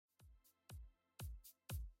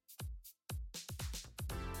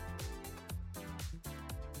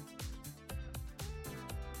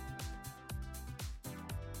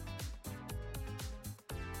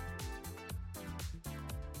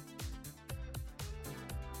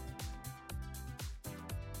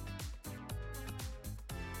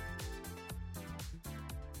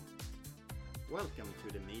Welcome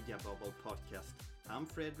to the Media Bubble podcast. I'm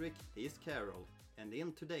Fredrik, he's Karol, and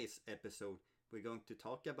in today's episode we're going to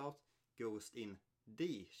talk about Ghost in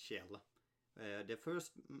the Shell. The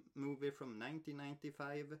first movie from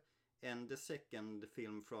 1995 and the second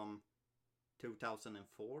film from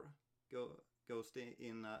 2004. Ghost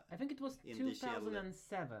in I think it was in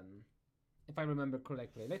 2007, if I remember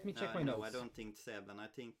correctly. Let me check my notes. No, I don't think 7. I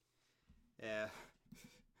think...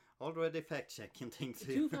 already fact-checking things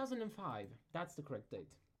here. 2005, that's the correct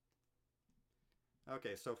date.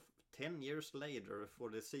 Okay, so 10 years later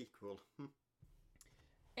for the sequel.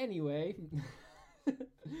 Anyway,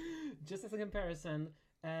 just as a comparison,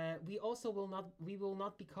 we will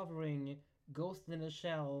not be covering Ghost in a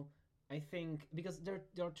Shell, I think, because there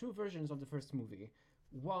are two versions of the first movie.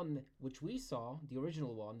 One, which we saw, the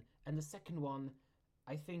original one, and the second one,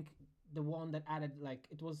 I think the one that added,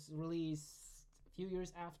 it was released few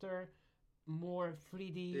years after, more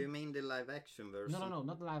 3D. Do you mean the live action version? No,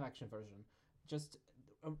 not the live action version. Just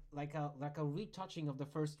like a retouching of the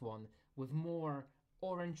first one with more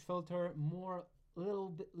orange filter, more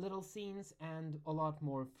little scenes, and a lot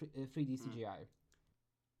more 3D CGI.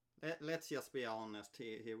 Let's just be honest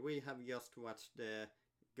here. We have just watched the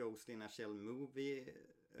Ghost in a Shell movie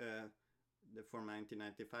from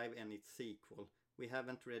 1995 and its sequel. We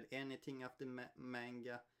haven't read anything of the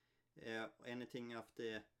manga. Anything of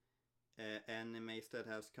the animes that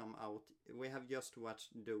has come out. We have just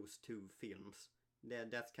watched those two films.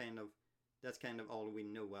 That's kind of all we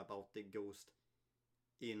know about the Ghost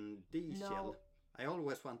in the Shell. I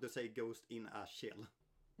always want to say Ghost in a Shell.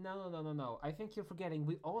 No. I think you're forgetting.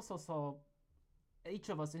 We also saw, each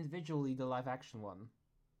of us individually, the live action one.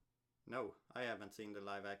 No, I haven't seen the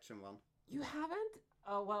live action one. You haven't?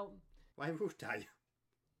 Oh, well... Why would I?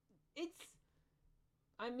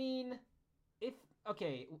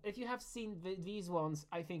 If you have seen these ones,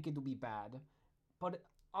 I think it will be bad. But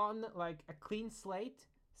on a clean slate,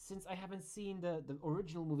 since I haven't seen the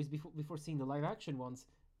original movies before seeing the live action ones,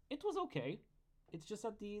 it was okay. It's just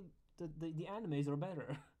that the animes are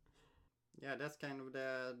better. Yeah, that's kind of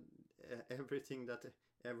the everything that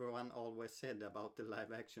everyone always said about the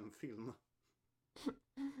live action film.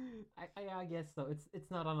 I guess so.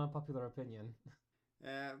 It's not an unpopular opinion.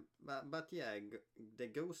 But yeah, the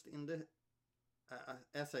Ghost in the...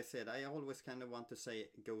 as I said, I always kind of want to say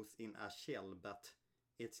Ghost in a Shell, but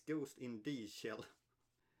it's Ghost in the Shell.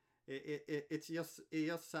 It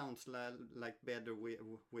just sounds like better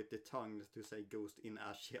with the tongue to say Ghost in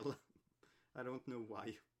a Shell. I don't know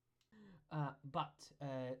why. But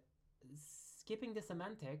skipping the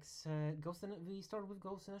semantics, we start with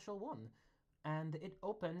Ghost in a Shell 1. And it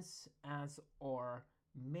opens as our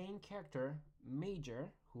main character,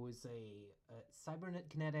 Major, who is a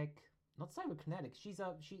cyberkinetic... Not cyberkinetic, she's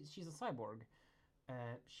a cyborg.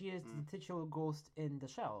 She is the titular ghost in the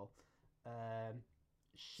shell.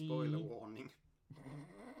 Spoiler warning.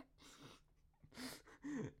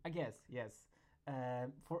 I guess, yes.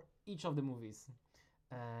 For each of the movies.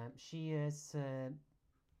 She is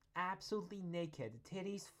absolutely naked,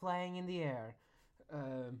 titties flying in the air,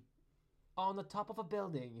 on the top of a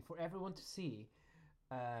building for everyone to see.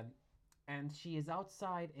 And she is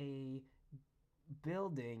outside a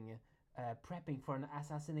building prepping for an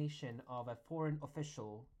assassination of a foreign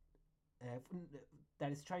official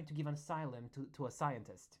that is trying to give an asylum to a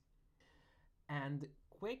scientist. And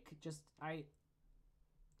I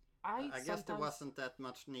guess there wasn't that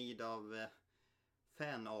much need of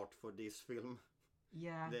fan art for this film.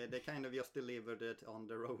 Yeah. They kind of just delivered it on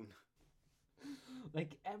their own.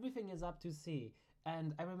 Everything is up to see.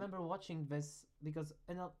 And I remember watching this because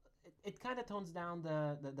it kind of tones down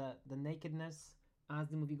the nakedness as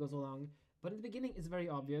the movie goes along. But in the beginning, it's very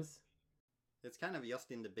obvious. It's kind of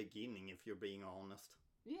just in the beginning, if you're being honest.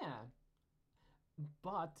 Yeah.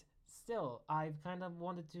 But still, I've kind of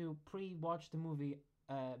wanted to pre-watch the movie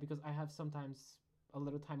because I have sometimes a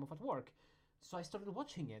little time off at work. So I started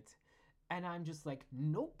watching it. And I'm just like,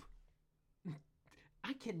 nope.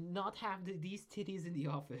 I cannot have these titties in the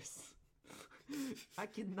office. I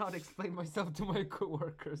cannot explain myself to my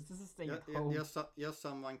coworkers. This is staying at home. Just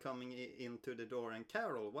someone coming into the door and,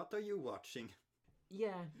 Karol, what are you watching?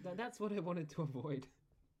 Yeah, that's what I wanted to avoid.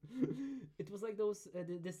 It was like those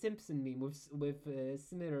the Simpson meme with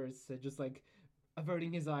Smithers just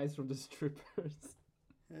averting his eyes from the strippers.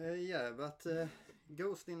 Yeah, but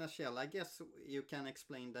Ghost in a Shell, I guess you can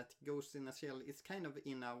explain that Ghost in a Shell is kind of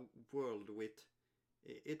in a world with...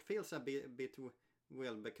 It feels a bit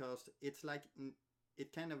well, because it's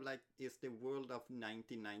it kind of is the world of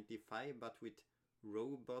 1995, but with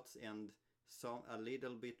robots and a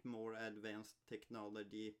little bit more advanced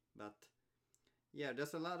technology. But yeah,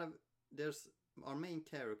 there's our main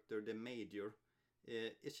character, the Major,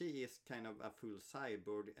 she is kind of a full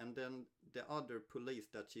cyborg, and then the other police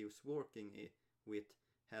that she was working with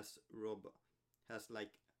has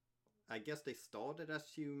like, I guess they started as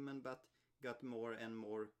human but got more and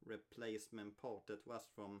more replacement part that was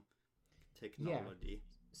from technology. Yeah.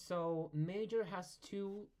 So Major has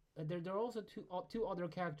two. There are also two other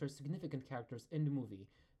characters, significant characters in the movie,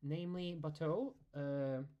 namely Bateau.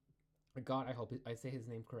 God, I hope I say his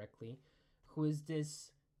name correctly. Who is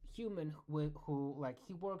this human who like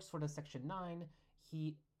he works for the Section 9.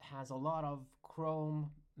 He has a lot of chrome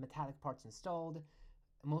metallic parts installed,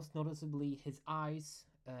 most noticeably his eyes,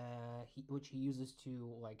 which he uses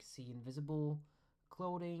to like see invisible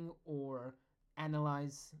clothing or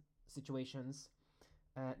analyze situations.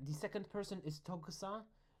 The second person is Togusa,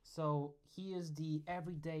 so he is the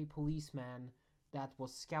everyday policeman that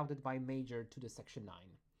was scouted by Major to the Section 9.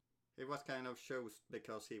 He was kind of shows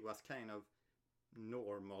because he was kind of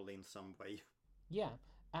normal in some way. Yeah,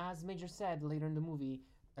 as Major said later in the movie,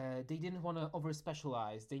 they didn't want to over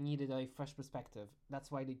specialize. They needed a fresh perspective.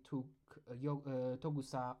 That's why they took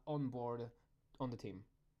Togusa on board on the team.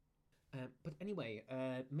 But anyway,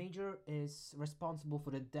 Major is responsible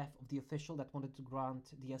for the death of the official that wanted to grant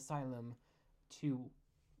the asylum to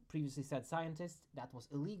previously said scientist. That was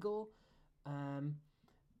illegal.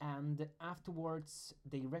 And afterwards,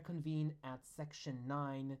 they reconvene at Section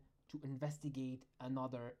 9 to investigate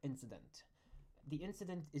another incident. The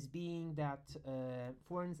incident is being that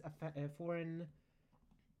foreign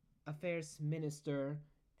affairs minister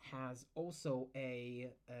has also a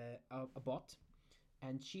bot,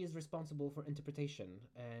 and she is responsible for interpretation.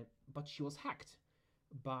 But she was hacked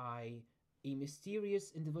by a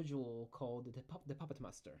mysterious individual called the Puppet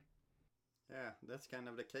Master. Yeah, that's kind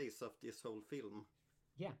of the case of this whole film.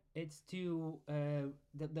 Yeah, it's to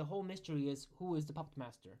the whole mystery is who is the Puppet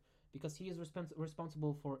Master, because he is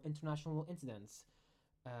responsible for international incidents,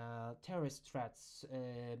 terrorist threats,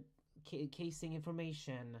 casing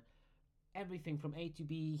information, everything from A to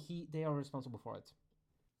B. They are responsible for it.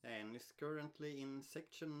 And it's currently in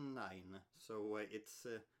Section 9, so it's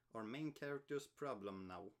our main character's problem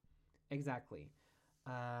now. Exactly.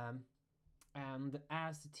 And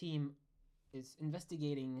as the team is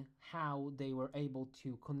investigating how they were able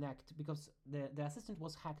to connect, because the assistant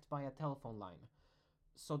was hacked by a telephone line.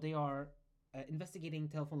 So they are investigating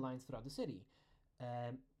telephone lines throughout the city.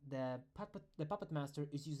 The puppet master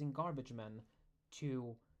is using garbage men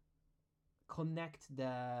to connect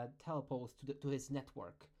the telepost to his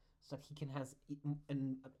network so that he can have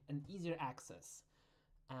an easier access.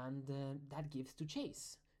 And that gives to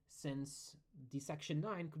Chase, since the Section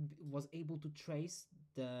 9 was able to trace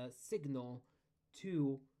the signal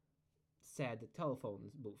to said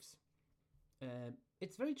telephone booths.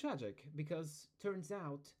 It's very tragic because turns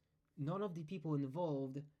out none of the people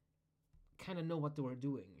involved kind of know what they were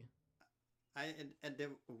doing. The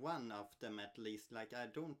one of them at least, like I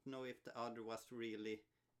don't know if the other was really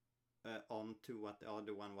on to what the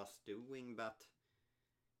other one was doing, but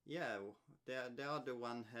yeah, the other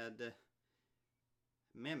one had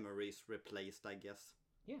memories replaced, I guess.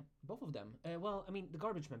 Yeah, both of them. Well, I mean, the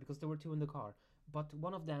garbage man, because there were two in the car. But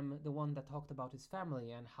one of them, the one that talked about his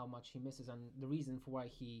family and how much he misses, and the reason for why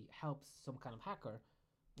he helps some kind of hacker,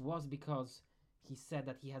 was because he said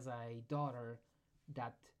that he has a daughter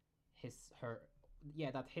that his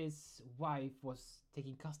wife was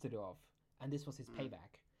taking custody of, and this was his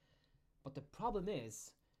payback. But the problem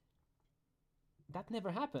is that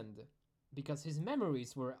never happened because his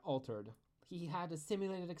memories were altered. He had a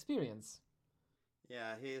simulated experience.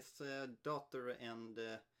 Yeah, his daughter and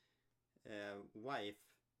wife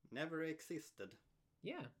never existed.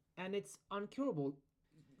 Yeah, and it's uncurable.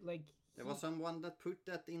 Like there was someone that put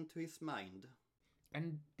that into his mind.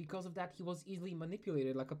 And because of that, he was easily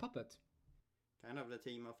manipulated like a puppet. Kind of the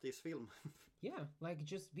theme of this film. Yeah, like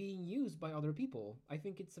just being used by other people. I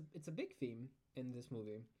think it's a big theme in this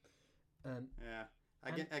movie. Yeah,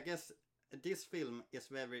 I guess this film is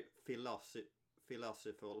very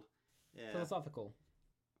philosophical.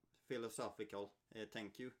 Philosophical.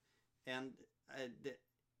 Thank you. And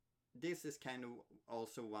this is kind of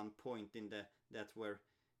also one point in that where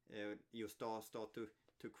you start to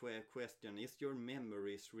question: is your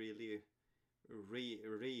memories really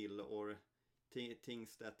real, or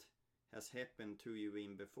things that has happened to you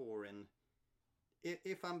in before? And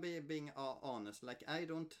if I'm being honest, like I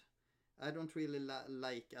don't really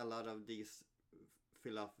like a lot of these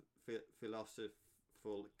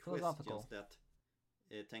philosophical questions that.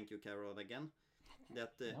 Thank you, Karol, again.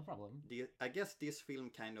 That no problem. I guess this film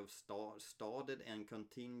kind of started and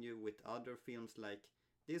continued with other films. Like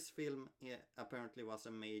this film apparently was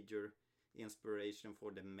a major inspiration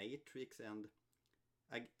for the Matrix, and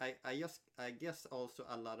I guess also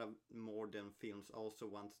a lot of modern films also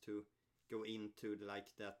wants to go into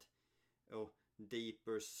like that, oh,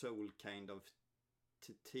 deeper soul kind of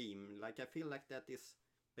theme. Like I feel like that is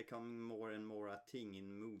becoming more and more a thing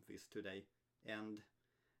in movies today, and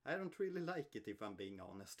I don't really like it if I'm being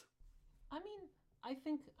honest. I mean,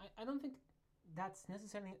 I don't think that's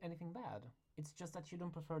necessarily anything bad. It's just that you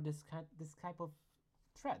don't prefer this type of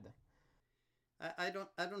thread. I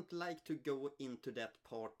don't like to go into that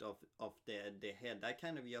part of the head. I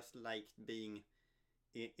kind of just like being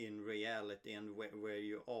in reality and where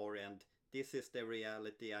you are, and this is the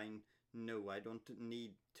reality I know. I don't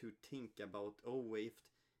need to think about, oh,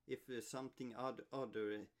 if there's something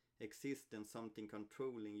other exists and something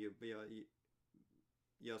controlling you,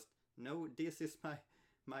 just no, this is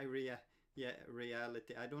my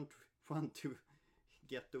reality. I don't want to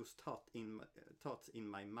get those thoughts in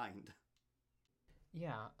my mind.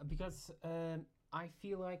 Yeah, because I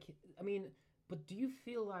feel like, I mean, but do you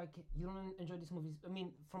feel like you don't enjoy these movies? I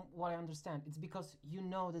mean, from what I understand, it's because you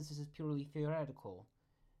know this is purely theoretical,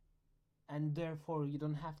 and therefore you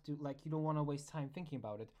don't have to, like, you don't want to waste time thinking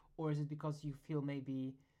about it, or is it because you feel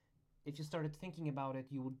maybe if you started thinking about it,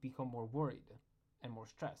 you would become more worried and more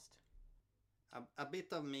stressed? A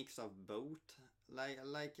bit of mix of both. Like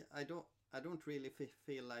I don't really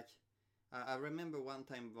feel like. I remember one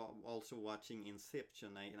time also watching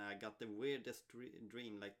Inception, and I got the weirdest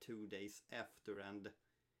dream like 2 days after, and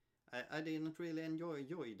I didn't really enjoy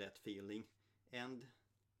that feeling, and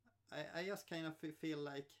I just kind of feel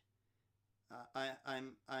like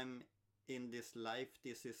I'm in this life.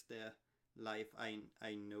 This is the life I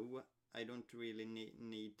know. I don't really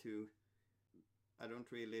need to. I don't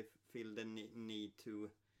really feel the need To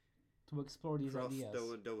explore these cross ideas.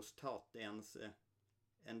 those thought ends,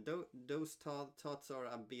 and those thoughts are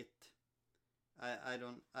a bit. I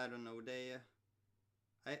don't know.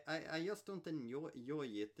 I just don't enjoy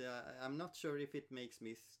it. I'm not sure if it makes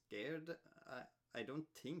me scared. I don't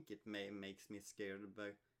think it makes me scared,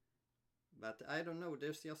 but I don't know.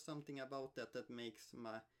 There's just something about that makes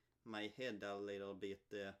my head a little bit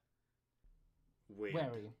weird.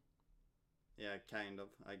 Wary. Yeah, kind of,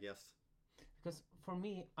 I guess. Because for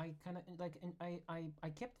me, I kind of like, and I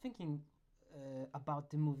kept thinking about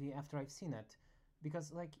the movie after I've seen it,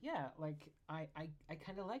 because like, yeah, like I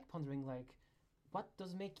kind of like pondering like, what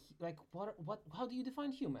does make, like, what how do you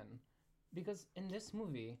define human? Because in this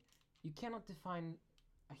movie, you cannot define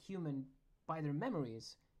a human by their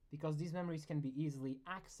memories, because these memories can be easily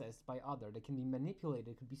accessed by other. They can be manipulated.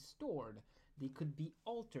 They could be stored. They could be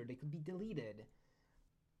altered. They could be deleted.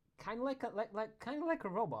 Kind of like kind of like a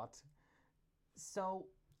robot. So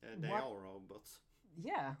They what? are robots.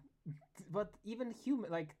 Yeah, but even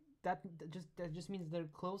human, like that just means they're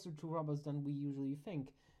closer to robots than we usually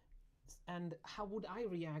think. And how would I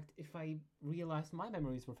react if I realized my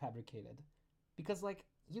memories were fabricated? Because like,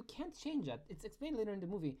 you can't change that. It's explained later in the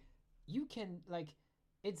movie. You can, like,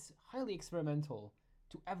 it's highly experimental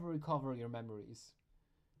to ever recover your memories.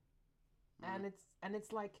 Mm. And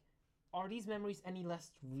it's like, are these memories any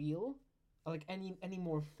less real? Like any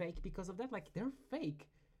more fake because of that? Like, they're fake,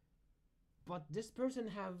 but this person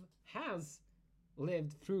have has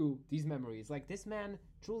lived through these memories. Like, this man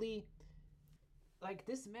truly, like,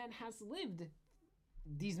 this man has lived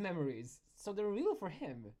these memories, so they're real for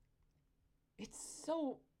him. It's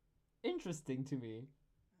so interesting to me.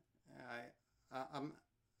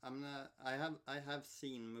 I'm I have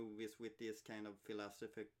seen movies with this kind of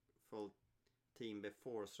philosophical theme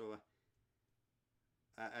before, so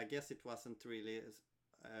I guess it wasn't really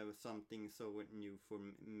something so new for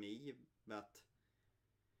me, but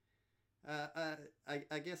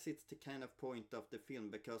I guess it's the kind of point of the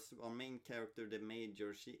film, because our main character, the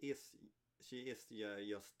Major, she is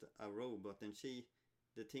just a robot, and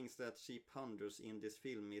the things that she ponders in this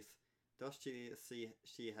film is, does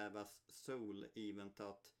she have a soul, even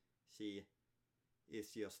thought she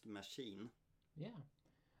is just machine? Yeah,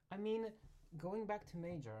 I mean, going back to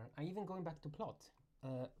Major, even going back to plot,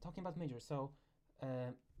 talking about Major. So,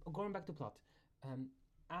 uh, going back to plot, um,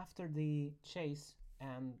 after the chase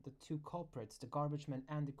and the two culprits, the garbage man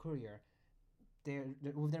and the courier,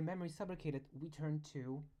 with their memories fabricated, we turn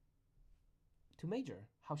to Major,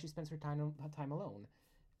 how she spends her time alone,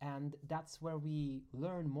 and that's where we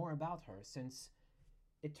learn more about her. Since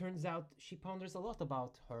it turns out she ponders a lot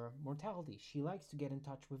about her mortality. She likes to get in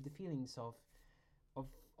touch with the feelings of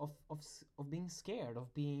of being scared,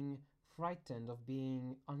 of being frightened, of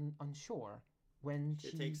being unsure when She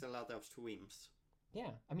she. takes a lot of swims. Yeah,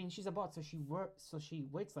 I mean, she's a bot, so she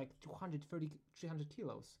weighs like 230, 300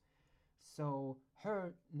 kilos. So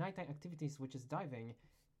her nighttime activities, which is diving,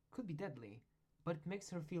 could be deadly, but it makes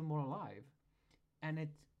her feel more alive. And it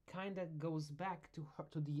kind of goes back to her,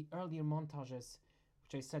 to the earlier montages,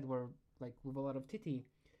 which I said were like with a lot of titty,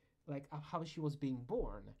 like how she was being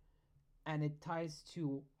born, and it ties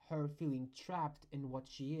to her feeling trapped in what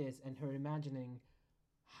she is and her imagining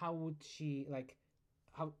how would she like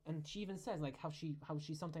how, and she even says like how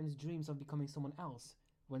she sometimes dreams of becoming someone else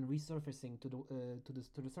when resurfacing to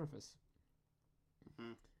the surface.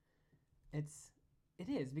 Hmm. It's it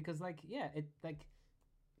is because like yeah it like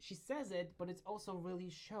she says it, but it's also really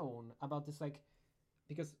shown about this like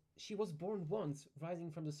because she was born once,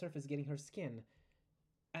 rising from the surface, getting her skin,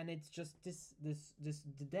 and it's just this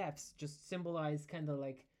the depths just symbolize kind of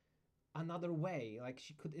like another way, like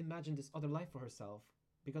she could imagine this other life for herself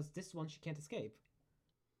because this one she can't escape.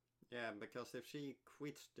 Yeah, because if she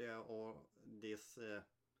quits the or this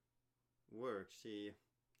work, she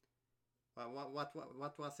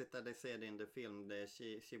what was it that they said in the film? That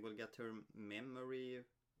she will get her memory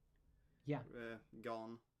Yeah.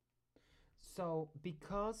 gone. So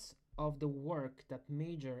because of the work that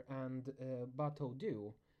Major and Bato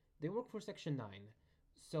do, they work for Section 9.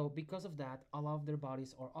 So because of that, a lot of their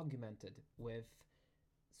bodies are augmented with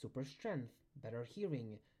super strength, better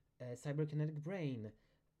hearing, cyberkinetic brain,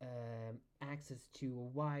 access to a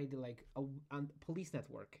wide like a police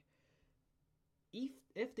network.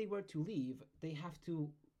 If they were to leave, they have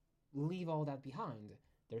to leave all that behind.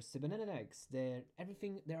 Their cybernetics, their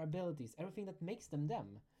everything, their abilities, everything that makes them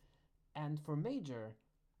them. And for Major,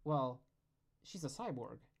 well, she's a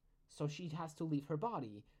cyborg, so she has to leave her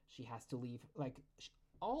body. She has to leave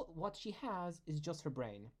all what she has is just her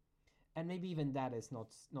brain, and maybe even that is not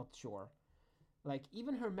sure. Like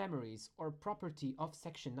even her memories are property of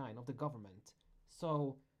Section 9 of the government.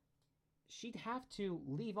 So she'd have to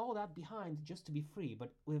leave all that behind just to be free,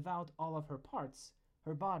 but without all of her parts,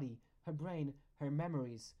 her body, her brain, her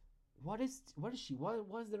memories. What is she? What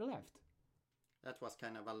is there left? That was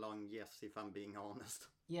kind of a long yes, if I'm being honest.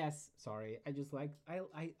 Yes, sorry. I just like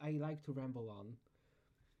I like to ramble on.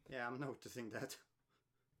 Yeah, I'm noticing that.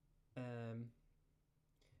 Um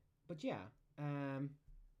but yeah,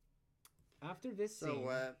 after this So,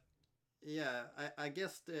 scene, yeah, I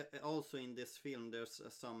guess also in this film there's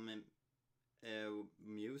some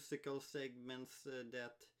musical segments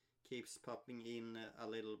that keeps popping in a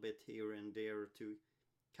little bit here and there to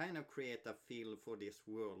kind of create a feel for this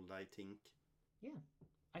world, I think. yeah,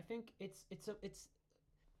 I think it's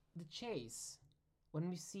the chase when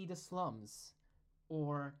we see the slums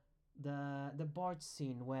or the barge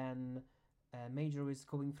scene when Major is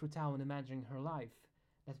going through town imagining her life,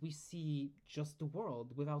 that we see just the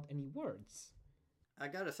world without any words. I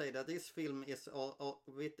gotta say that this film is, all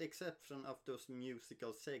with the exception of those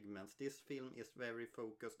musical segments, this film is very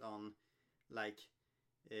focused on like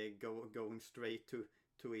going straight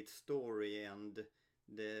to its story and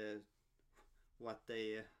the what are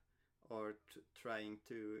they are trying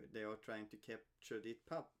to capture the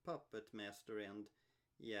puppet master, and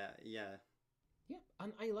yeah. Yeah,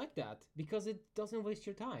 and I like that because it doesn't waste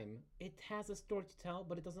your time. It has a story to tell,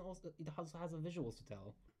 but it also has a visuals to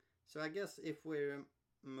tell. So I guess if we're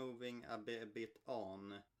moving a bit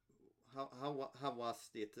on, how was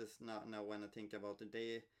it? Is now when I think about it,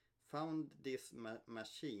 they found this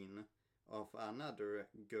machine of another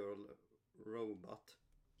girl robot.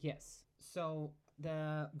 Yes. So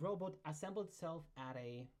the robot assembled itself at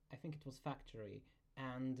I think it was factory,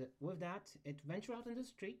 and with that, it ventured out in the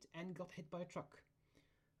street and got hit by a truck.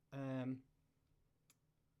 Um,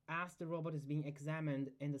 as the robot is being examined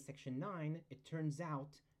in the Section 9, it turns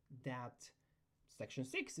out that Section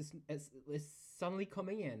 6 is suddenly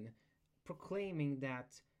coming in, proclaiming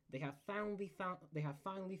that they have finally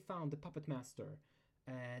found the puppet master.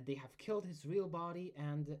 They have killed his real body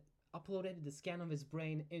and uploaded the scan of his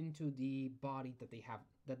brain into the body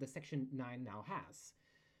that the Section 9 now has.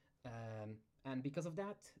 And because of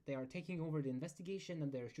that, they are taking over the investigation,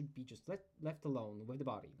 and they should be just left alone with the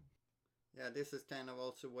body. Yeah, this is kind of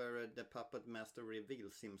also where the puppet master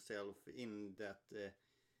reveals himself in that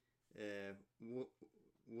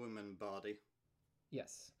woman body.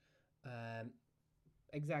 Yes, um,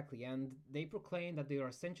 exactly. And they proclaim that they are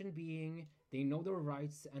a sentient being. They know their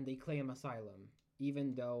rights, and they claim asylum,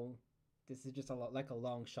 even though this is just like a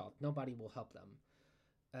long shot. Nobody will help them.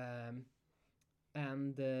 Um,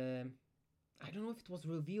 and I don't know if it was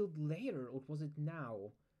revealed later or was it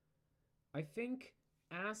now. I think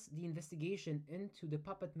as the investigation into the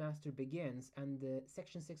puppet master begins and the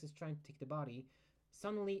Section 6 is trying to take the body,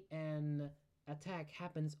 suddenly an attack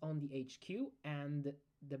happens on the HQ and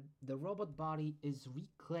the robot body is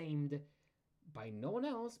reclaimed by no one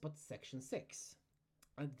else but Section 6.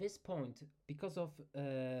 At this point, because of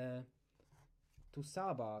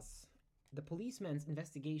Tusaba's, the policeman's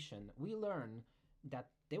investigation, we learn that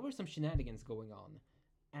there were some shenanigans going on.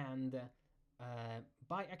 And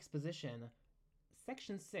by exposition,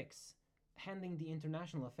 Section 6, handling the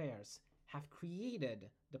international affairs, have created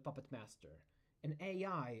the Puppet Master, an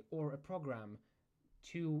AI or a program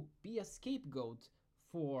to be a scapegoat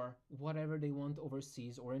for whatever they want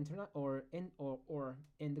overseas or or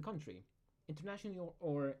in the country, internationally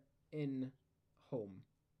or in home,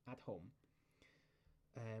 at home.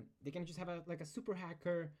 They can just have a super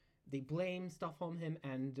hacker. They blame stuff on him,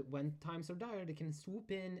 and when times are dire, they can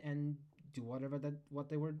swoop in and do what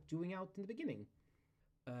they were doing out in the beginning.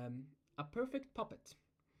 A perfect puppet.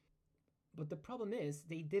 But the problem is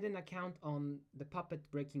they didn't account on the puppet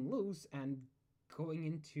breaking loose and going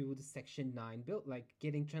into the Section 9 build, like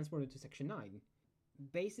getting transported to Section 9.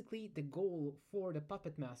 Basically, the goal for the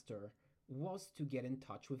puppet master was to get in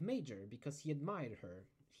touch with Major because he admired her.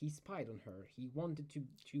 He spied on her. He wanted to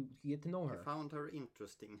get to know her. He found her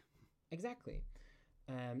interesting. Exactly.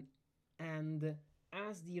 And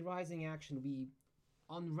as the rising action, we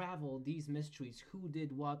unravel these mysteries, who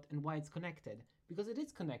did what and why it's connected. Because it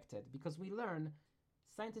is connected, because we learn,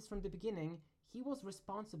 scientists from the beginning, he was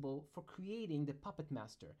responsible for creating the puppet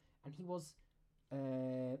master. And he was,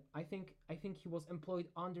 I think he was employed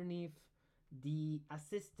underneath the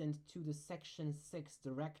assistant to the Section 6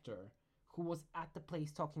 director, who was at the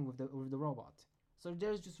place talking with the robot. So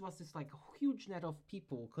there just was this like huge net of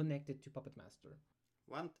people connected to Puppet Master.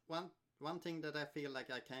 One thing that I feel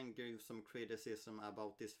like I can give some criticism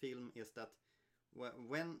about this film is that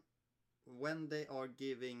when they are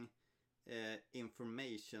giving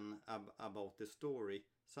information about the story,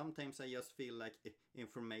 sometimes I just feel like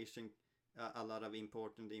information, a lot of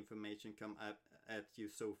important information come at you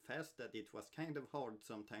so fast that it was kind of hard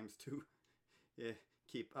sometimes to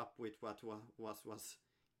keep up with what was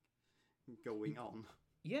going on.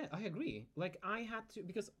 Yeah, I agree. Like I had to,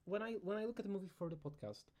 because when I look at the movie for the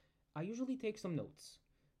podcast, I usually take some notes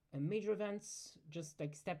and major events just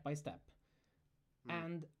like step by step.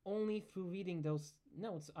 And only through reading those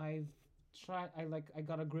notes I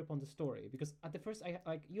got a grip on the story, because at the first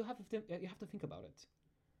you have to think about it.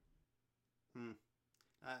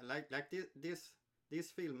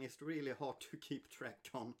 This film is really hard to keep track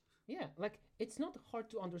on. Yeah, like it's not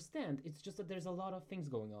hard to understand. It's just that there's a lot of things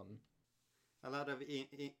going on. A lot of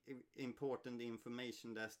important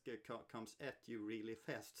information that comes at you really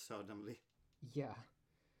fast suddenly. Yeah,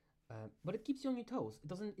 but it keeps you on your toes.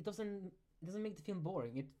 It doesn't make the film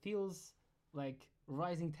boring. It feels like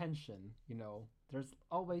rising tension. You know, there's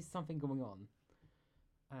always something going on.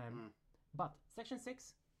 But Section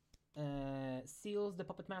 6 seals the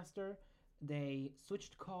Puppet Master. They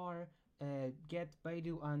switched car, get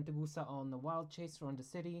Baidu and Tegusa on a wild chase around the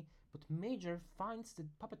city, but Major finds the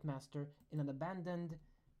Puppet Master in an abandoned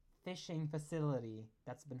fishing facility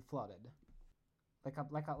that's been flooded. Like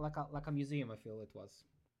a museum, I feel it was.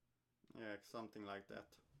 Yeah, something like that.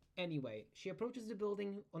 Anyway, she approaches the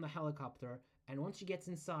building on a helicopter, and once she gets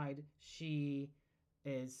inside, she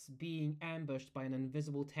is being ambushed by an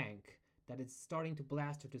invisible tank that is starting to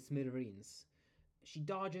blast her to smithereens. She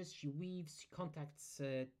dodges, she weaves, she contacts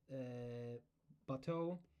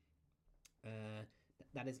Bateau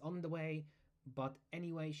that is on the way, but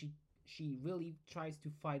anyway, she really tries to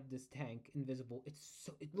fight this tank invisible.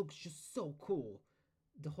 It looks just so cool.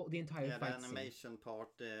 The entire fight the animation scene. part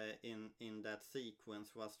in that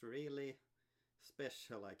sequence was really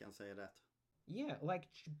special, I can say that. Yeah, like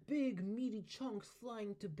big meaty chunks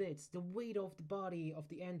flying to bits, the weight of the body of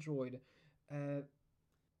the android.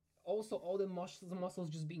 Also, all the muscles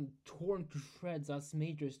just being torn to shreds as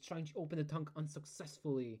Major is trying to open the tank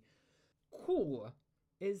unsuccessfully. Cool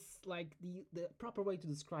is like the proper way to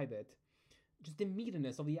describe it. Just the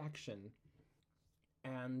meatiness of the action.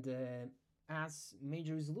 And as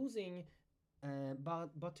Major is losing,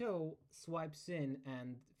 Bateau swipes in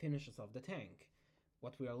and finishes off the tank.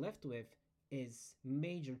 What we are left with is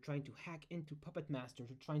Major trying to hack into Puppet Master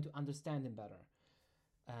to trying to understand him better.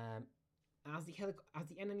 As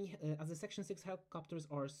the Section 6 helicopters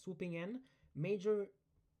are swooping in, Major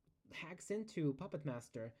hacks into Puppet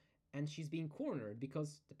Master, and she's being cornered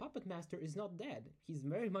because the Puppet Master is not dead. He's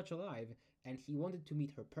very much alive, and he wanted to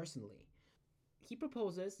meet her personally. He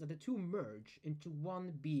proposes that the two merge into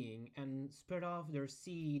one being and spread off their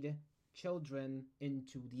seed children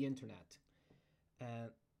into the internet.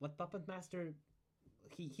 What Puppet Master,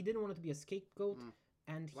 he didn't want it to be a scapegoat,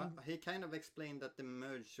 and he kind of explained that the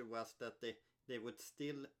merge was that they would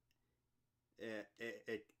still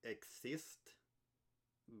exist,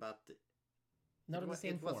 but not in the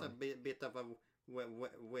same it was a form. bit of a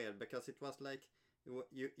weird, because it was like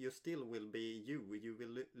you still will be you. You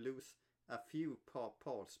will lose a few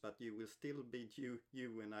parts, but you will still be you,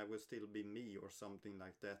 and I will still be me, or something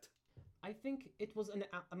like that. I think it was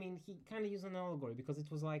I mean, he kind of used an allegory because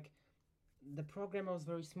it was like the programmer was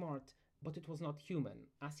very smart, but it was not human.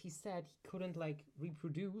 As he said, he couldn't like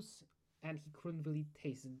reproduce, and he couldn't really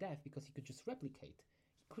taste death because he could just replicate.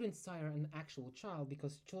 He couldn't sire an actual child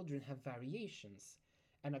because children have variations,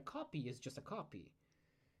 and a copy is just a copy.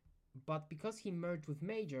 But because he merged with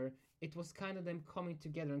Major, it was kind of them coming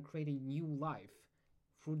together and creating new life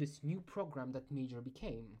through this new program that Major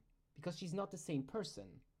became. Because she's not the same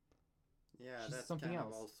person. Yeah, She's that's something kind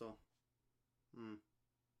else. of also. Mm.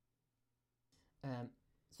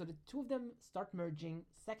 So the two of them start merging.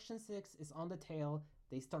 Section 6 is on the tail.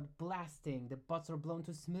 They start blasting. The butts are blown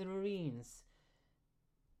to smithereens.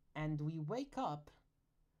 And we wake up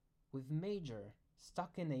with Major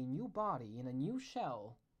stuck in a new body, in a new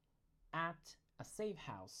shell, at a safe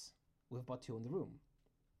house with Batu in the room.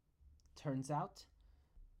 Turns out,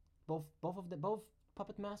 both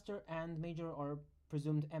Puppet Master and Major are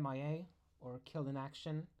presumed MIA or killed in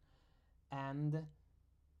action, and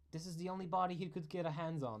this is the only body he could get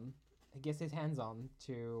his hands on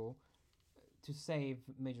to save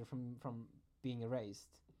Major from being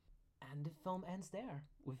erased. And the film ends there,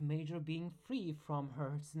 with Major being free from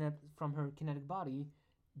her kinetic body,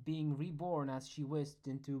 being reborn as she wished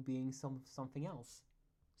into being something else,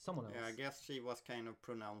 someone else. Yeah, I guess she was kind of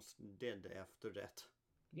pronounced dead after that.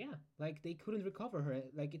 Yeah, like they couldn't recover her.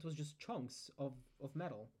 Like it was just chunks of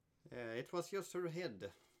metal. It was just her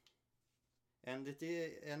head, and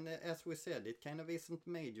and as we said, it kind of isn't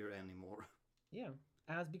Major anymore. Yeah,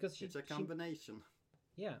 because it's a combination.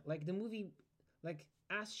 Yeah, like the movie, like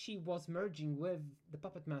as she was merging with the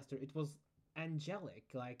Puppet Master, it was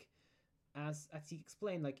angelic. Like as he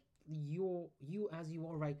explained, like you as you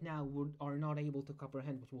are right now are not able to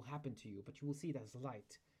comprehend what will happen to you, but you will see it as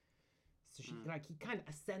light. So she like he kind of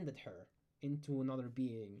ascended her into another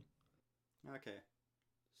being. Okay,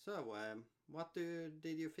 so what did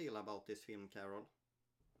you feel about this film, Karol?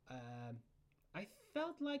 I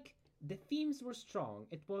felt like the themes were strong.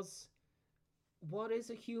 It was, what is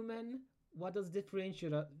a human? What does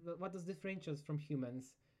differentiate us from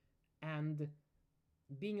humans? And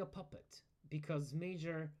being a puppet, because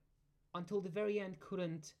Major, until the very end,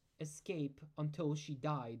 couldn't escape until she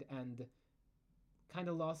died and kind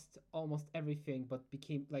of lost almost everything, but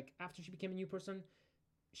became like after she became a new person,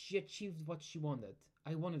 she achieved what she wanted.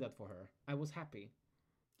 I wanted that for her. I was happy.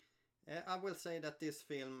 I will say that this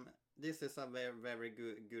is a very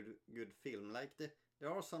good film. Like there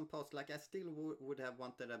are some parts, like I still would have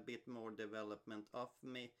wanted a bit more development of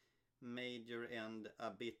Major and a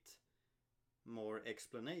bit more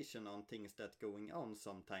explanation on things that going on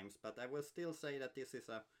sometimes. But I will still say that this is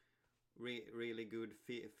a really good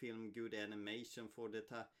film, good animation for the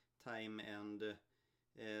time, and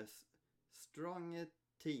strong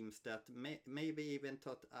themes that maybe even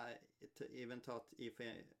thought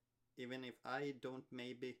even if I don't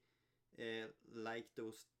maybe like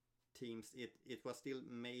those themes, it was still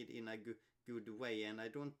made in a good way, and I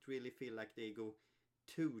don't really feel like they go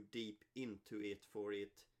too deep into it for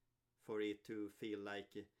it to feel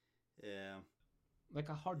like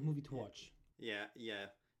a hard movie to watch. Yeah.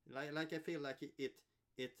 Like I feel like it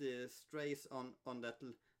strays on that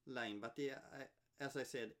line, but as I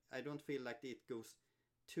said, I don't feel like it goes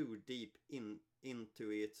too deep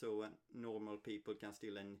into it, so normal people can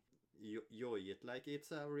still enjoy it. Like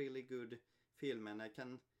it's a really good film, and I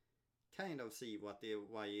can kind of see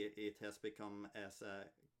why it has become as a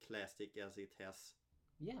classic as it has.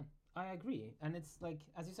 Yeah, I agree, and it's like,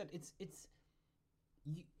 as you said, it's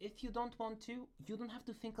if you don't want to, you don't have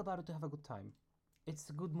to think about it to have a good time. It's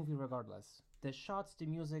a good movie regardless. The shots, the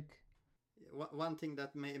music. One thing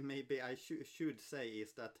that maybe I should say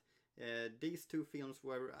is that these two films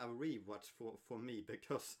were a rewatch for me,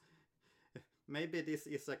 because maybe this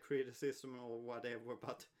is a criticism or whatever,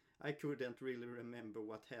 but I couldn't really remember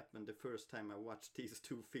what happened the first time I watched these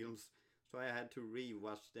two films, so I had to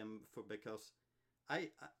rewatch them because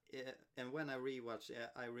and when I rewatched,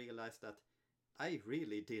 I realized that I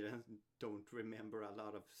really don't remember a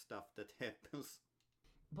lot of stuff that happens.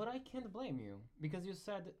 But I can't blame you, because you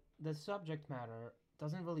said the subject matter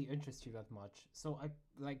doesn't really interest you that much. So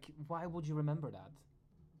why would you remember that?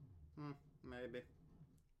 Maybe.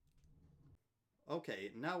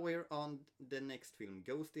 Okay, now we're on the next film,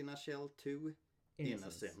 Ghost in a Shell 2,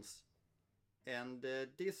 Innocence. And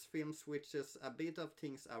this film switches a bit of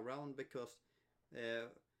things around, because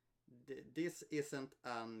this isn't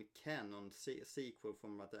a canon sequel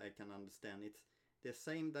from what I can understand. the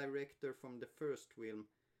same director from the first film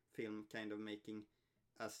kind of making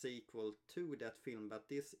a sequel to that film, but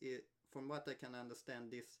this is, from what I can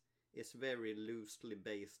understand, this is very loosely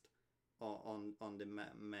based on the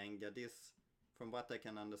manga. This, from what I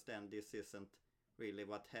can understand, this isn't really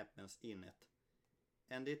what happens in it.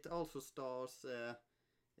 And it also stars,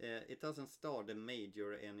 it doesn't star the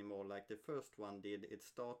Major anymore like the first one did. It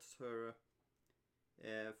stars her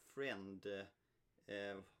friend.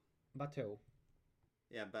 Bateau.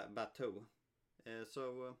 Yeah, Bateau.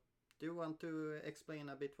 So, do you want to explain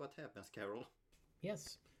a bit what happens, Karol?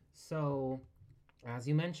 Yes. So, as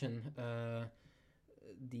you mentioned,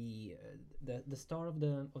 the star of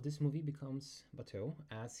this movie becomes Bateau,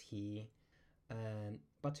 as he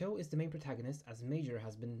Bateau is the main protagonist, as Major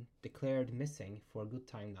has been declared missing for a good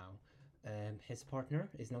time now. His partner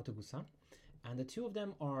is Naotogusa, and the two of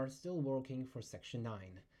them are still working for Section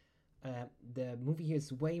 9. The movie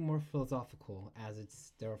is way more philosophical,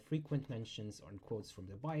 as there are frequent mentions on quotes from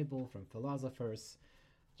the Bible, from philosophers,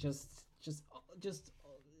 just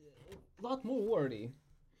a lot more wordy.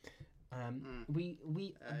 I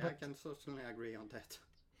can certainly agree on that.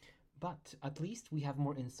 But at least we have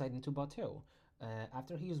more insight into Bateau.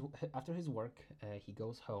 After his work, he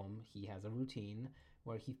goes home. He has a routine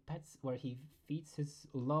where he feeds his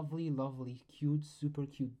lovely, cute, super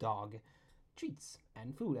cute dog treats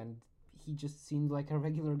and food, and he just seemed like a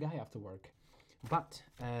regular guy after work. But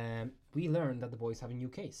we learned that the boys have a new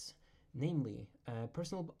case, namely,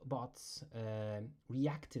 personal bots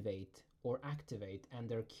reactivate or activate, and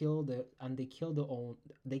they kill their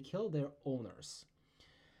owners.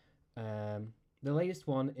 The latest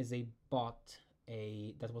one is a bot,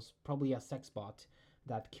 that was probably a sex bot,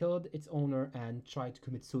 that killed its owner and tried to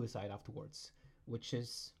commit suicide afterwards, which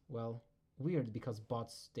is, well, weird, because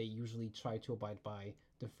bots, they usually try to abide by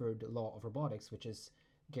the third law of robotics, which is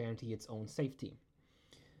guarantee its own safety.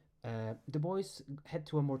 The boys head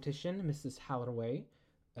to a mortician, Mrs. Halloway,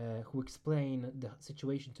 who explain the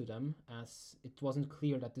situation to them, as it wasn't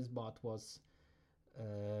clear that this bot was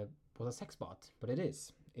a sex bot, but it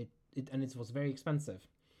is. And it was very expensive.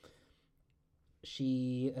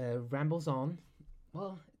 She rambles on.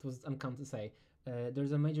 Well, it was uncountable to say.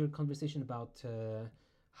 There's a major conversation about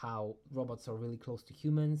how robots are really close to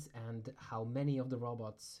humans, and how many of the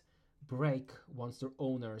robots break once their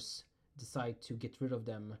owners decide to get rid of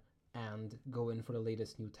them and go in for the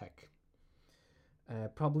latest new tech.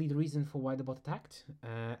 Probably the reason for why the bot attacked,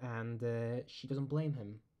 and she doesn't blame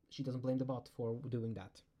him. She doesn't blame the bot for doing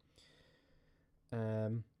that.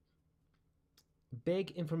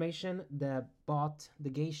 Big information, the bot, the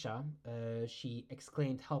geisha, she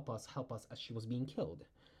exclaimed, help us, as she was being killed.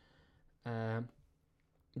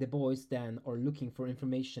 The boys then are looking for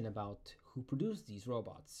information about who produced these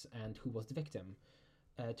robots and who was the victim.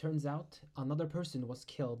 Turns out another person was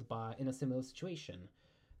killed in a similar situation.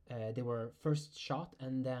 They were first shot,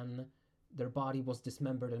 and then their body was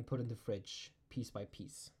dismembered and put in the fridge, piece by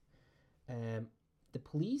piece. The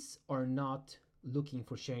police are not looking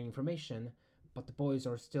for sharing information, but the boys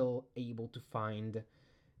are still able to find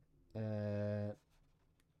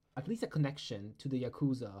at least a connection to the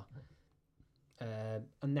Yakuza,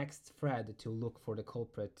 a next thread to look for the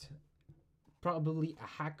culprit, probably a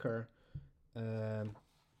hacker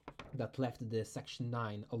that left the Section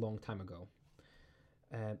 9 a long time ago.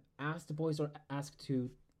 As the boys are asked to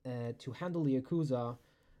handle the Yakuza,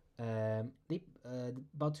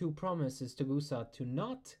 Batu promises Togusa to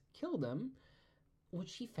not kill them,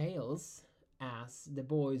 which he fails, as the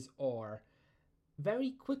boys are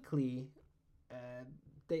very quickly,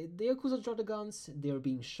 the Yakuza draw the guns, they're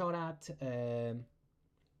being shot at,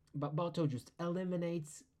 but Bato just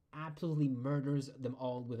eliminates, absolutely murders them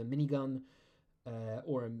all with a minigun,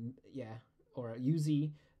 or a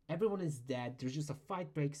Uzi. Everyone is dead. There's just a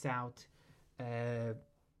fight breaks out. The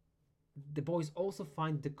boys also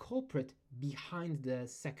find the culprit behind the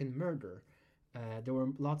second murder. There were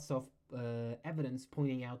lots of evidence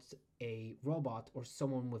pointing out a robot or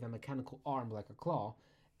someone with a mechanical arm like a claw,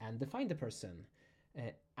 and they find the person.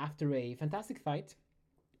 After a fantastic fight,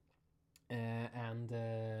 and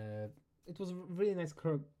it was really nice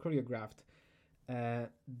choreographed,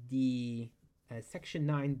 the Section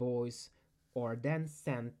 9 boys are then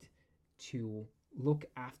sent to look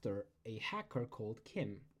after a hacker called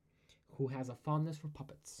Kim, who has a fondness for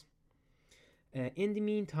puppets. In the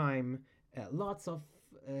meantime, lots of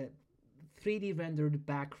 3D rendered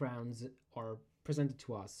backgrounds are presented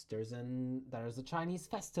to us. There's a Chinese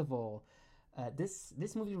festival.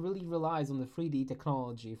 This movie really relies on the 3D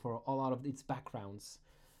technology for a lot of its backgrounds.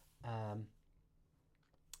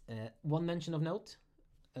 One mention of note,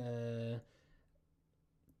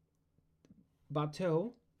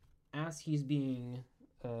 Bateau, as he's being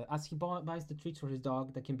as he buys the treats for his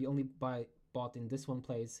dog that can be only bought in this one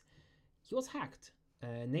place, he was hacked.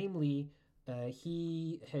 Namely,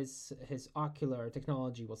 his ocular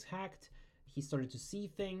technology was hacked. He started to see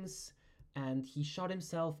things, and he shot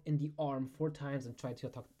himself in the arm 4 times and tried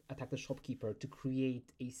to attack the shopkeeper to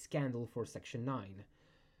create a scandal for Section 9.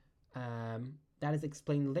 That is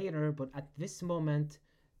explained later, but at this moment,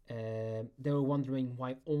 they were wondering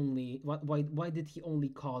why did he only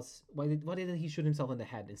cause why didn't he shoot himself in the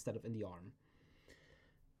head instead of in the arm?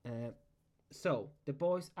 So the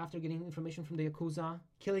boys, after getting information from the Yakuza,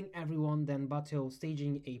 killing everyone, then Bato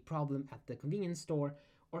staging a problem at the convenience store,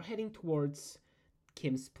 are heading towards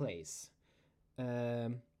Kim's place.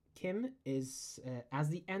 Kim is, as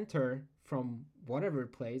they enter from whatever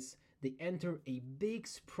place, they enter a big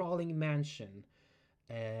sprawling mansion.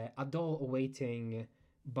 A doll awaiting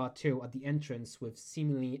Bato at the entrance with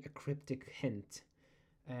seemingly a cryptic hint.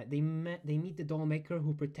 They meet the doll maker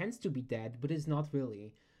who pretends to be dead but is not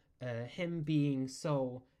really. Him being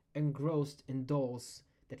so engrossed in dolls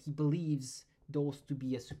that he believes dolls to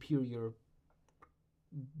be a superior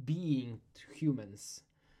being to humans.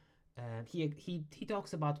 He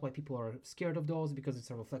talks about why people are scared of dolls because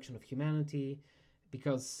it's a reflection of humanity.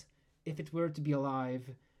 Because if it were to be alive,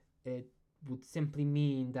 it would simply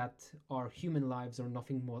mean that our human lives are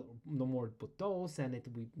nothing more, no more but dolls, and it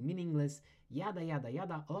would be meaningless. Yada yada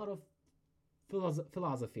yada. A lot of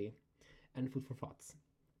philosophy and food for thoughts.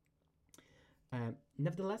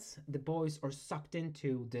 Nevertheless, the boys are sucked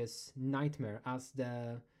into this nightmare as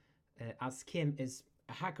Kim is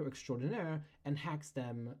a hacker extraordinaire and hacks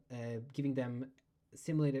them, giving them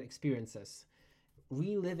simulated experiences,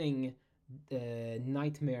 reliving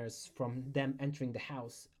nightmares from them entering the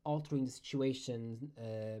house, altering the situation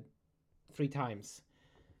 3 times.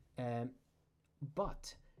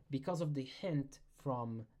 But because of the hint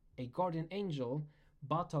from a guardian angel,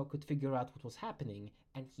 Bato could figure out what was happening,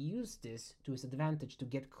 and he used this to his advantage to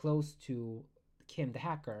get close to Kim the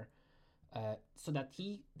hacker, so that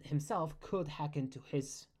he himself could hack into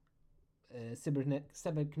his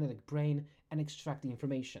cyberkinetic brain and extract the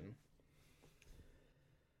information.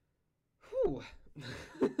 Whew.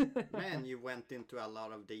 Man, you went into a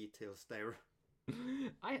lot of details there.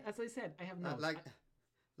 As I said, I have notes.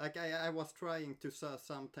 I was trying to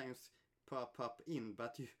sometimes pop in,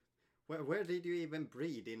 but where did you even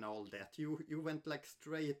breathe in all that? You went like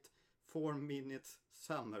straight 4 minutes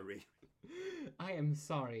summary. I am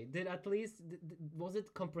sorry. Did at least was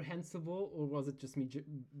it comprehensible, or was it just me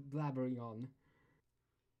blabbering on?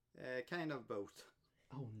 Kind of both.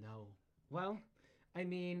 Oh no. Well, I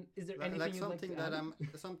mean, is there anything like you'd something like to that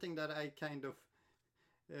add? something that I kind of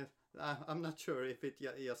I'm not sure if it's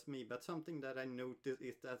just me, but something that I noticed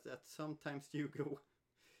is that sometimes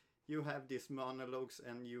you have these monologues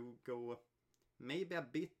and you go maybe a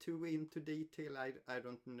bit too into detail. I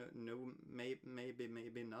don't know,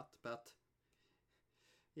 maybe not, but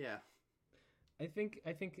yeah. I think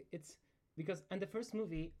it's because in the first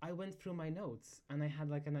movie I went through my notes and I had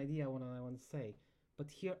like an idea what I want to say, but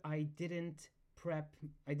here I didn't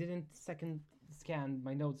second scan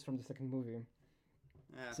my notes from the second movie.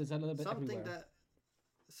 So it's a little bit everywhere.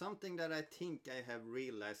 Something that I think I have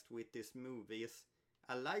realized with this movie is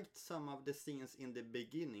I liked some of the scenes in the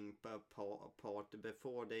beginning part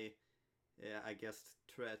before they, I guess,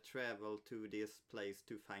 travel to this place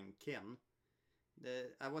to find Ken.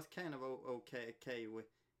 I was kind of okay with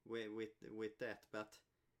that, but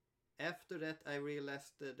after that I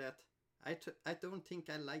realized that I don't think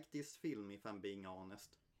I like this film, if I'm being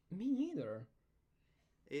honest. Me neither.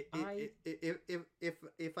 If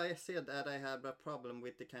I said that I have a problem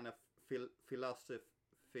with the kind of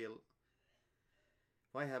philosophy,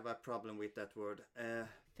 why have I a problem with that word?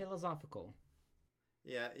 Philosophical.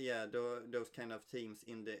 Yeah, those kind of themes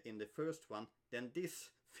in the first one. Then this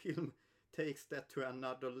film takes that to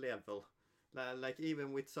another level. Like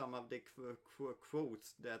even with some of the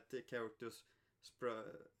quotes that the characters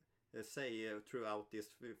say throughout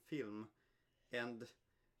this film, and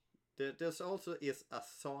there's also is a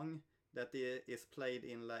song that is played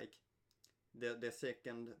in like the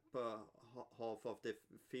second half of the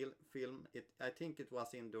film. I think it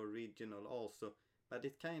was in the original also, but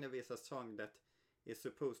it kind of is a song that is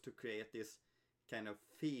supposed to create this kind of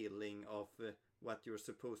feeling of what you're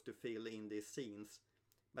supposed to feel in these scenes.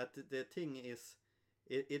 But the thing is,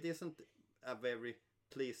 it isn't a very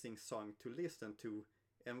pleasing song to listen to,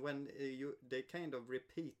 and when they kind of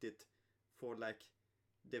repeat it for like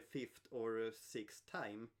the 5th or 6th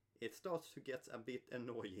time, it starts to get a bit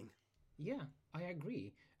annoying. Yeah, I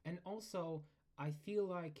agree. And also, I feel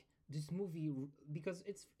like this movie because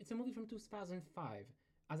it's a movie from 2005.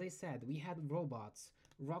 As I said, we had robots,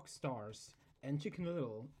 rock stars, and Chicken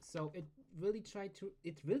Little. So it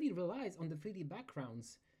really relies on the 3D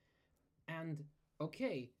backgrounds. And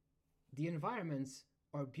okay, the environments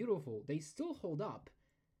are beautiful. They still hold up.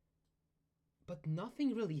 But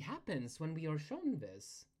nothing really happens when we are shown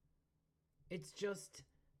this. It's just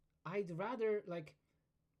I'd rather like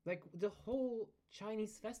the whole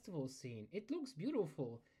Chinese festival scene. It looks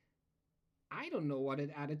beautiful. I don't know what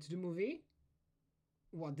it added to the movie.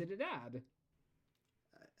 What did it add?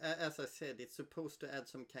 As I said, it's supposed to add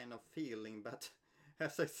some kind of feeling, but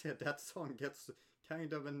as I said, that song gets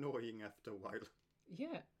kind of annoying after a while.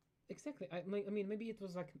 Yeah, exactly. I mean, maybe it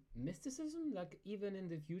was like mysticism. Like even in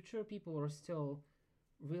the future, people are still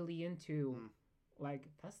really into like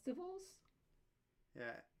festivals.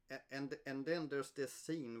 Yeah, and then there's this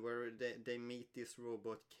scene where they meet this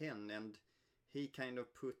robot Ken, and he kind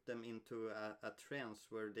of put them into a trance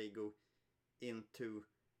where they go into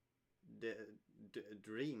the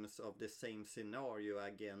dreams of the same scenario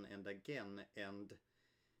again and again, and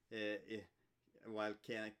while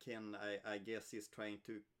Ken I guess is trying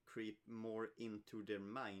to creep more into their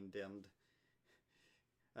mind, and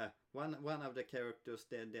one of the characters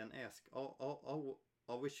then ask,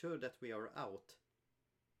 are we sure that we are out?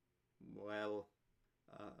 Well,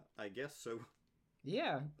 I guess so.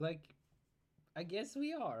 Yeah, like I guess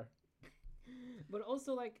we are. But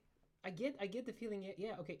also like I get the feeling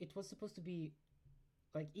yeah, okay, it was supposed to be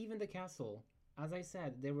like even the castle. As I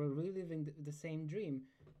said, they were reliving the same dream,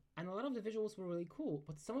 and a lot of the visuals were really cool,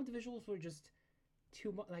 but some of the visuals were just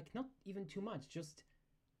too much, like not even too much, just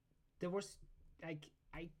there was like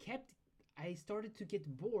I started to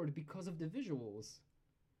get bored because of the visuals.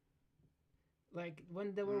 Like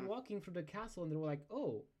when they were Mm. walking through the castle and they were like,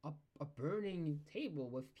 oh, a burning table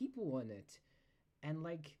with people on it, and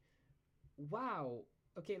like wow,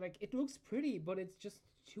 okay, like it looks pretty, but it's just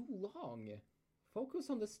too long. Focus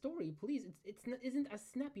on the story, please. It's not, isn't as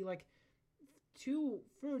snappy. Like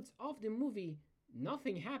 2/3 of the movie,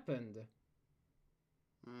 nothing happened.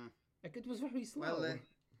 Mm. Like it was very slow.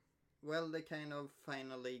 They kind of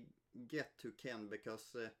finally get to Ken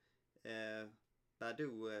because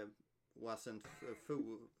Badu wasn't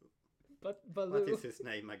fool. But What Baloo, is his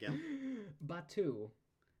name again? Batu.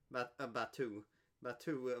 But Batu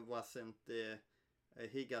wasn't.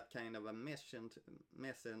 He got kind of a message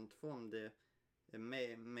from the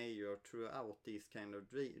mayor throughout these kind of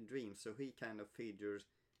dreams, so he kind of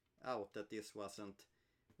figures out that this wasn't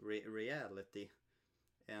reality,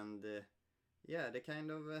 and yeah, they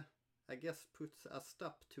kind of I guess puts a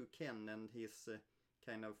stop to Ken and his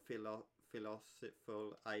kind of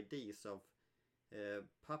philosophical ideas of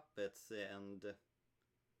puppets and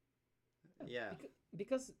yeah.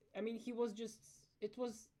 Because I mean, he was just. It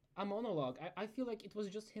was a monologue. I feel like it was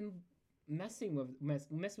just him messing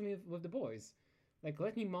with the boys. Like,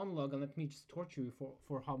 let me monologue and let me just torture you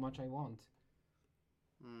for how much I want.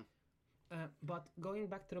 Mm. But going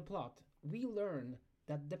back to the plot, we learn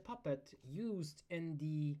that the puppet used in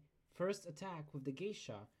the first attack with the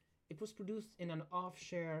geisha, it was produced in an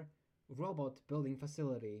off-share robot building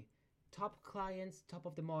facility. Top clients, top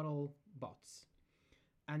of the model bots.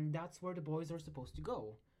 And that's where the boys are supposed to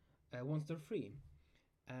go once they're free.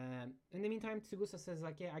 In the meantime, Tsugusa says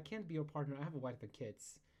like, "Yeah, I can't be your partner. I have a wife and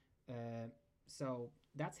kids." So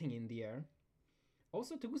that's hanging in the air.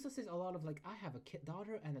 Also, Tsugusa says a lot of like, "I have a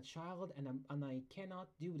daughter and a child, and I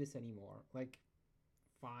cannot do this anymore." Like,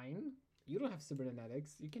 fine, you don't have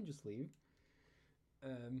cybernetics. You can just leave.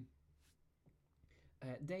 Um,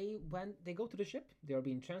 they go to the ship. They are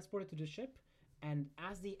being transported to the ship, and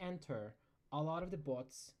as they enter, a lot of the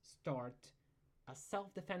bots start a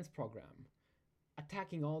self-defense program,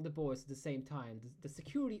 attacking all the boys at the same time. The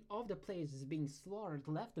security of the place is being slaughtered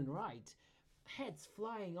left and right, heads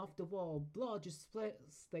flying off the wall, blood just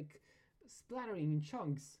splattering in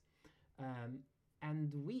chunks. Um,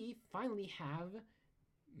 and we finally have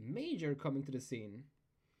Major coming to the scene.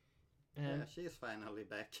 Yeah, she's finally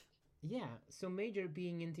back. Yeah, so Major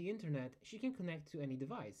being in the internet, she can connect to any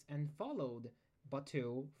device and followed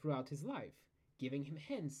Batu throughout his life, giving him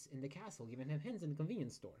hints in the castle, giving him hints in the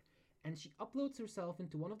convenience store. And she uploads herself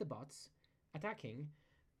into one of the bots, attacking,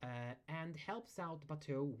 and helps out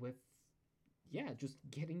Batu with, yeah, just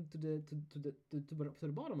getting to the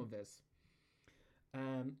bottom of this.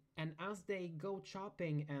 And as they go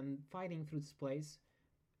chopping and fighting through this place,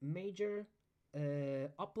 Major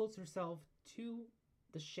uploads herself to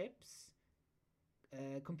the ship's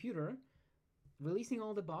computer, releasing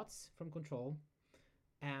all the bots from control,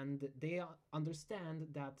 and they understand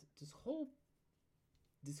that this whole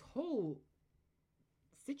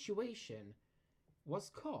situation was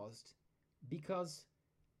caused because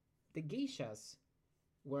the geishas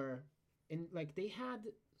were in like they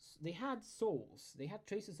had souls, they had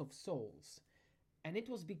traces of souls, and it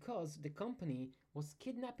was because the company was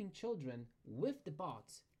kidnapping children with the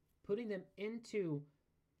bots, putting them into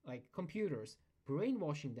like computers,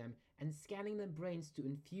 brainwashing them, and scanning their brains to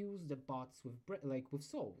infuse the bots with with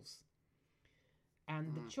souls.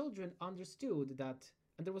 And the Mm. children understood that,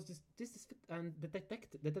 and there was this and the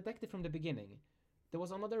detective from the beginning. There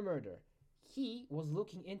was another murder. He was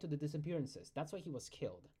looking into the disappearances. That's why he was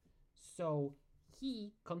killed. So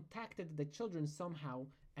he contacted the children somehow,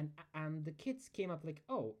 and the kids came up like,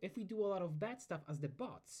 oh, if we do a lot of bad stuff as the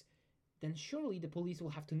bots, then surely the police will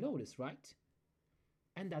have to notice, right?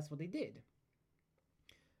 And that's what they did.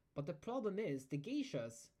 But the problem is, the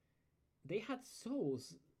geishas, they had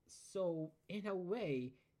souls, so in a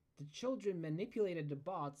way, the children manipulated the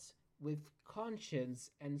bots with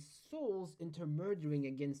conscience and souls intermurdering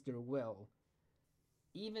against their will,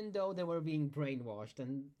 even though they were being brainwashed.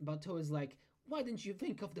 And Bato is like, why didn't you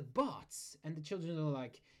think of the bots? And the children are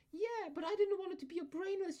like, yeah, but I didn't want it to be a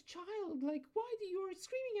brainless child. Like, why do you are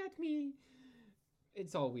screaming at me?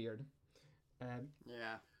 It's all weird.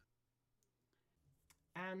 Yeah.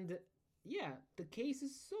 And yeah, the case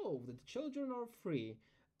is solved. The children are free.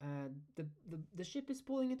 The ship is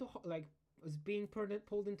pulling into like is being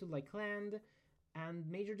pulled into like land, and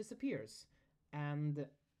Major disappears, and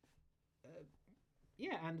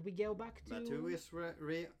yeah, and we go back to Batu is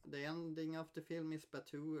the ending of the film is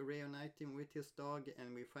Batu reuniting with his dog,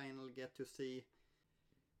 and we finally get to see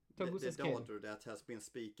the daughter that has been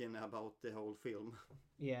speaking about the whole film.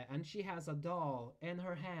 Yeah, and she has a doll in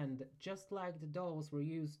her hand, just like the dolls were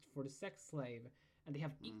used for the sex slave, and they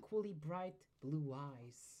have equally bright blue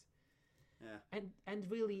eyes. Yeah. And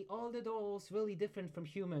really, all the dolls really different from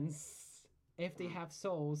humans, if they have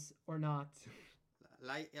souls or not.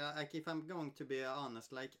 Like if I'm going to be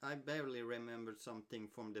honest, like I barely remembered something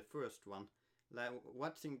from the first one. Like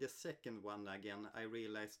watching the second one again, I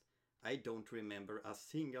realized I don't remember a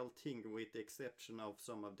single thing with the exception of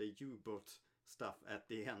some of the U-boat stuff at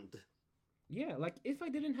the end. Yeah, like if I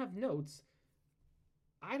didn't have notes,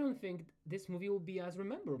 I don't think this movie will be as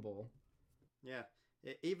memorable. Yeah,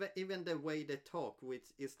 even the way they talk,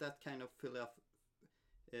 which is that kind of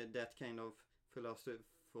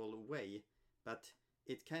philosophical way, but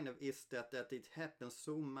it kind of is that it happens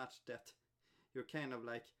so much that you're kind of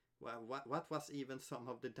like, well, what was even some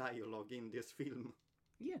of the dialogue in this film?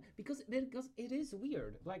 Yeah, because it is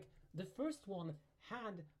weird. Like the first one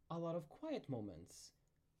had a lot of quiet moments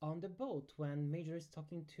on the boat when Major is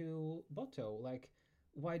talking to Boto, like,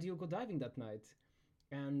 why do you go diving that night?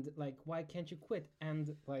 And like, why can't you quit?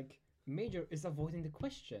 And like, Major is avoiding the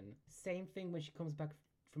question. Same thing when she comes back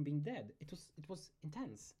from being dead. It was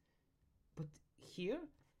intense. But here,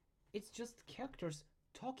 it's just characters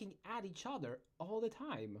talking at each other all the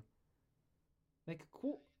time. Like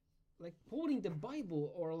quoting the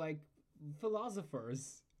Bible or like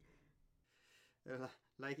philosophers.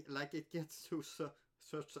 Like it gets to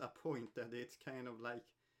such a point that it's kind of like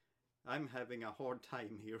I'm having a hard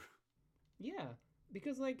time here. Yeah,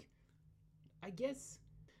 because like I guess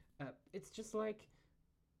it's just like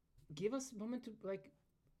give us a moment to like.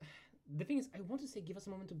 The thing is, I want to say give us a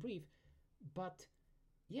moment to breathe, but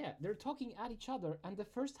yeah, they're talking at each other, and the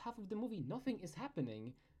first half of the movie, nothing is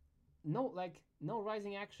happening. No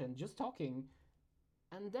rising action, just talking.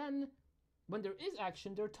 And then when there is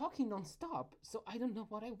action, they're talking non-stop. So I don't know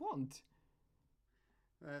what I want.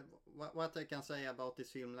 What I can say about this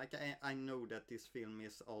film, like I know that this film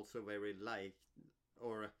is also very like,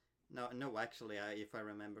 or no, actually, if I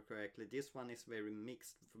remember correctly, this one is very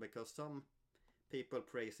mixed because some people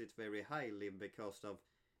praise it very highly because of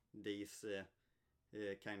these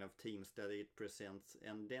kind of themes that it presents,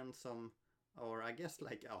 and then some, or I guess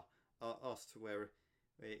like us, where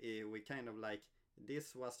we kind of like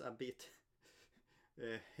this was a bit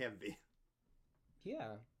heavy.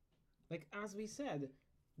 Yeah, like as we said,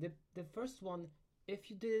 the first one, if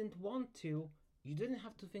you didn't want to, you didn't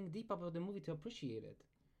have to think deep about the movie to appreciate it.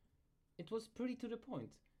 It was pretty to the point.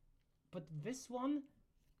 But this one,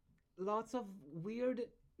 lots of weird,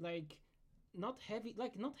 like not heavy,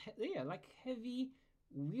 like not yeah, like heavy,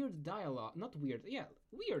 weird dialogue. Not weird, yeah,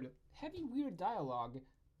 weird, heavy, weird dialogue.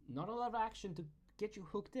 Not a lot of action to get you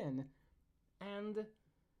hooked in, and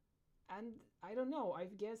I don't know. I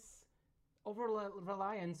guess over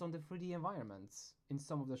reliance on the 3D environments in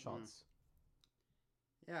some of the shots.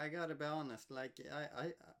 Yeah, I gotta be honest. Like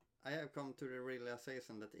I have come to the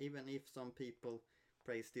realization that even if some people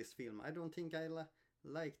praise this film, I don't think I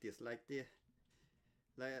like this. Like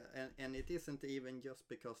And it isn't even just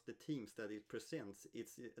because the themes that it presents,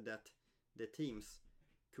 it's that the themes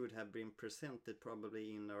could have been presented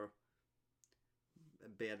probably in a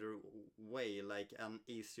better way, like an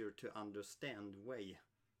easier to understand way.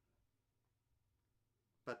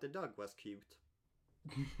 But the dog was cute.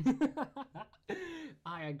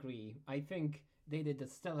 I agree. I think they did a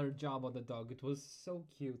stellar job on the dog. It was so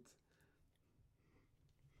cute.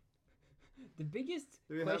 The biggest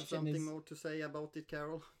Do you have question something is, more to say about it,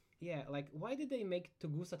 Karol? yeah, like why did they make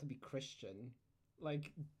Togusa to be Christian?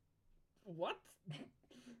 Like, what?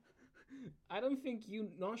 I don't think you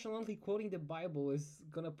nonchalantly quoting the Bible is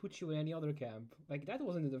gonna put you in any other camp. Like that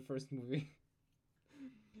wasn't in the first movie.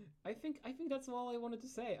 I think that's all I wanted to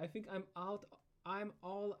say. I think I'm out. I'm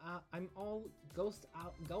all out. I'm all Ghost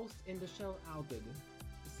in the Shell outed.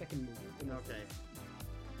 The second movie. Innocence. Okay.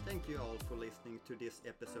 Thank you all for listening to this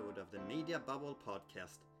episode of the Media Bubble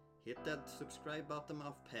podcast. Hit that subscribe button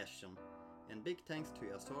of passion. And big thanks to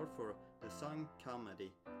Jahzzar for the song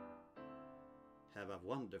Comedie. Have a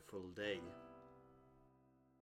wonderful day.